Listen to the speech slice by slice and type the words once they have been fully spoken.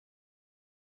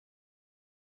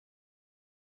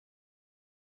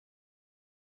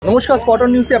নমস্কার, spot on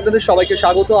নিউজে আপনাদের সবাইকে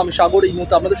স্বাগত। আমি সাগর। এই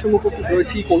মুহূর্তে আপনাদের সঙ্গে উপস্থিত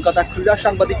রয়েছি কলকাতা ক্রীড়া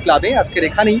সাংবাদিক ক্লাবে। আজকের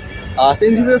এখানেই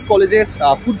সেন্ট জেভিয়ার্স কলেজের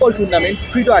ফুটবল টুর্নামেন্ট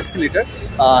ক্রিটো অ্যাক্সিলেটর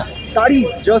তারই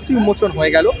জার্সি উন্মোচন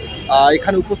হয়ে গেল।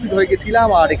 এখানে উপস্থিত হয়ে গেছিলাম,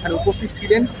 আর এখানে উপস্থিত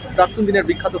ছিলেন প্রাক্তন দিনের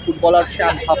বিখ্যাত ফুটবলার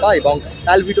শ্যাম থাপা এবং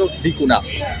অ্যালভিটো ডিকুনা।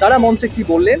 তারা মঞ্চে কি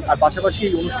বললেন, আর পাশাপাশি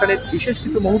এই অনুষ্ঠানের বিশেষ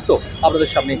কিছু মুহূর্ত আপনাদের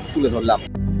সামনে তুলে ধরলাম।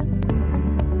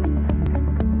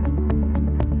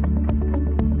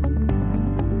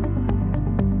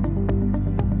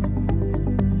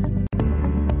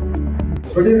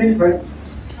 Good evening, friends.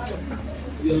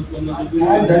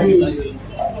 I'm very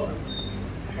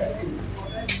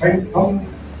and some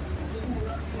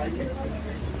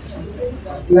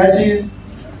strategies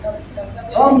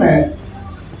from that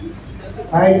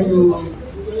try to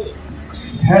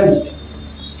help,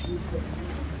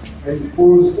 I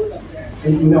suppose,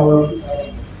 in our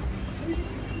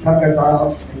Kolkata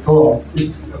cause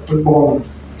is football.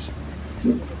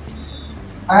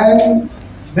 I'm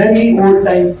very old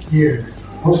time here.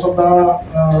 Most of the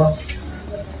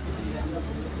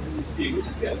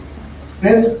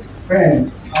best friends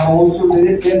are also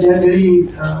they are very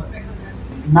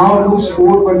now do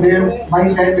sport, but they my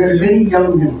time they are very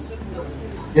young.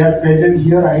 They are present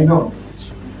here, I know.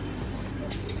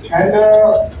 And the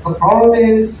problem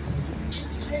is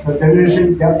the generation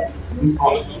gap we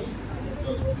follow.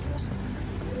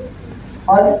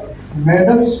 But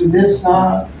Madam Sudeshna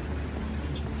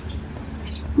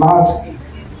last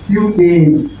few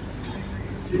days,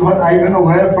 she got, I don't know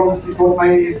where from, she got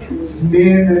my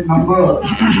name and number.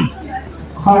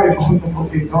 I don't know,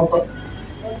 okay, no, but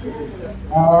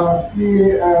she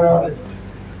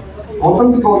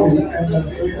opens for me and I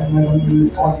say, Madam will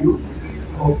call you.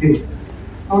 Okay.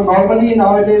 So normally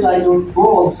nowadays I don't go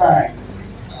outside,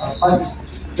 but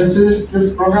this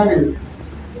program is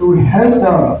to help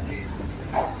the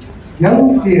young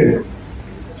players.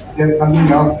 They're coming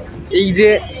up. এই যে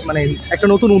মানে একটা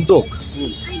নতুন উদ্যোগ,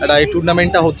 এটা এই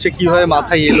টুর্নামেন্টটা হচ্ছে কিভাবে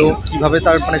মাথায় এলো, কিভাবে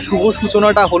তার মানে শুভ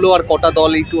সূচনাটা হলো, আর কটা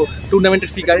দল একটু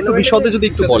টুর্নামেন্টের ফিগার একটু বিশদে যদি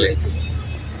একটু বলে।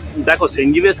 দেখো, Saint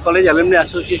Xavier's college alumni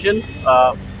association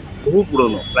বহু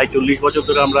পুরনো, প্রায় 40 বছর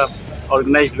ধরে আমরা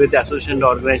অর্গানাইজড ওয়েতে অ্যাসোসিয়েশনটা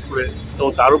অর্গানাইজ করে, এবং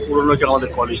তারও পুরনো হচ্ছে আমাদের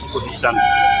কলেজ প্রতিষ্ঠান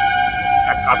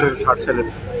 1860 সালে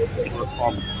ইট ওয়াজ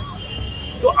ফর্ম।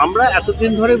 তো আমরা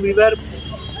এতদিন ধরে উইভার,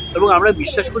 এবং আমরা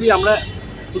বিশ্বাস করি আমরা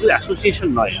শুধু অ্যাসোসিয়েশন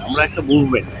নয়, আমরা একটা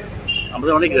মুভমেন্ট।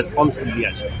 আমাদের অনেক রেসপন্সিবিলিটি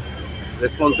আছে,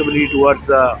 responsibility towards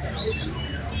the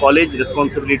college,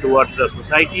 responsibility towards the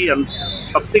society, and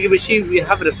সবথেকে বেশি we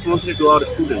have responsibility to our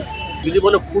students. যদি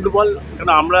বলো ফুটবল, কেন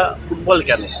আমরা ফুটবল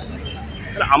কেন,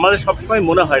 আমাদের সবসময়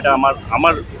মনে হয়, এটা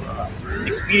আমার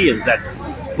experience, that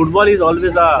football is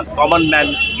always a common man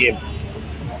game,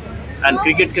 and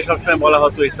ক্রিকেটকে সবসময় বলা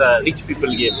হতো it's a rich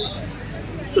people game.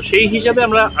 তো সেই হিসাবে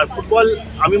আমরা, আর ফুটবল,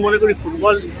 আমি মনে করি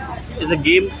football is a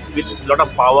game with lot of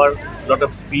power, lot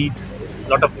of speed,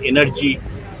 lot of energy,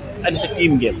 and it's a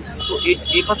team game. So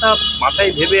এই কথা মাথায়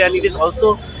ভেবে, and it is also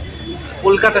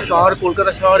Kolkata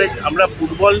শহরে আমরা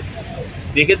ফুটবল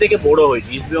দেখে দেখে বড়ো হয়েছি।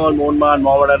 East Bengal, Mohun Bagan,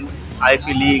 Mohammedan,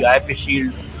 IFA league, IFA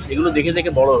shield, এগুলো দেখে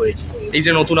দেখে বড়ো হয়েছে। এই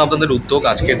যে নতুন আপনাদের উদ্যোগ,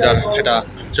 আজকে যার এটা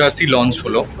জার্সি লঞ্চ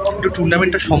হলো, একটু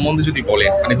টুর্নামেন্টটার সম্বন্ধে যদি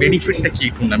বলেন, মানে বেনিফিটটা কি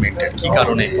টুর্নামেন্টের, কি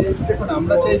কারণে? দেখুন,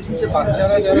 আমরা চাইছি যে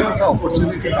বাচ্চারা যারা কোথাও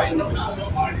অপরচুনিটি পায় না,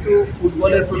 কিন্তু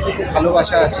ফুটবলের প্রতি খুব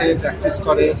ভালোবাসা আছে, প্র্যাকটিস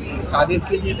করে,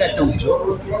 তাদেরকে নিয়ে এটা একটা উদ্যোগ।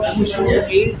 এবং শুধু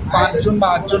এই 5 জন বা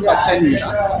 8 জন বাচ্চা নিয়ে না,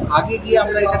 আগে গিয়ে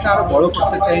আমরা এটাকে আরও বড়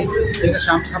করতে চাই। যেটা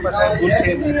শ্যাম থাপা সাহেব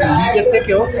বলছেন, একটা লিগের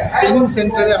থেকেও ট্রেনিং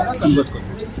সেন্টারে আমরা কনভার্ট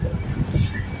করতে চাই।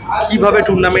 কিভাবে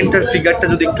টুর্নামেন্টের ফিগারটা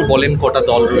যদি একটু বলেন, কটা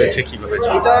দল রয়েছে, কিভাবে?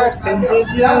 এটা সেন্ট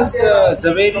জেভিয়ার্স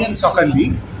জাভেরিয়ান সকার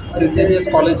লিগ, সেন্ট জেভিয়ার্স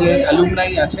কলেজের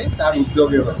অ্যালুমনাই আছে, তার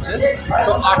উদ্যোগে হচ্ছে।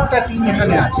 তো 8টা টিম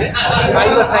এখানে আছে,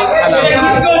 5 সাইড খেলা হচ্ছে,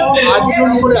 8 জন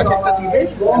করে এক একটা টিমে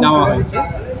নেওয়া হয়েছে।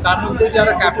 তার মধ্যে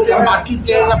যারা ক্যাপ্টেন, মার্কি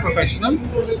প্লেয়াররা প্রফেশনাল,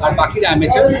 আর বাকিরা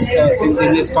অ্যামেচার্স। সেন্ট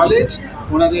জেভিয়ার্স কলেজ,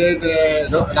 ওনাদের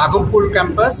রাঘবপুর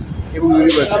ক্যাম্পাস এবং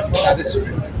ইউনিভার্সিটি, তাদের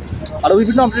স্টুডেন্টদের। আরও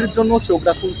বিভিন্ন আপডেটের জন্য চোখ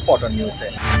রাখুন স্পট অন নিউজে।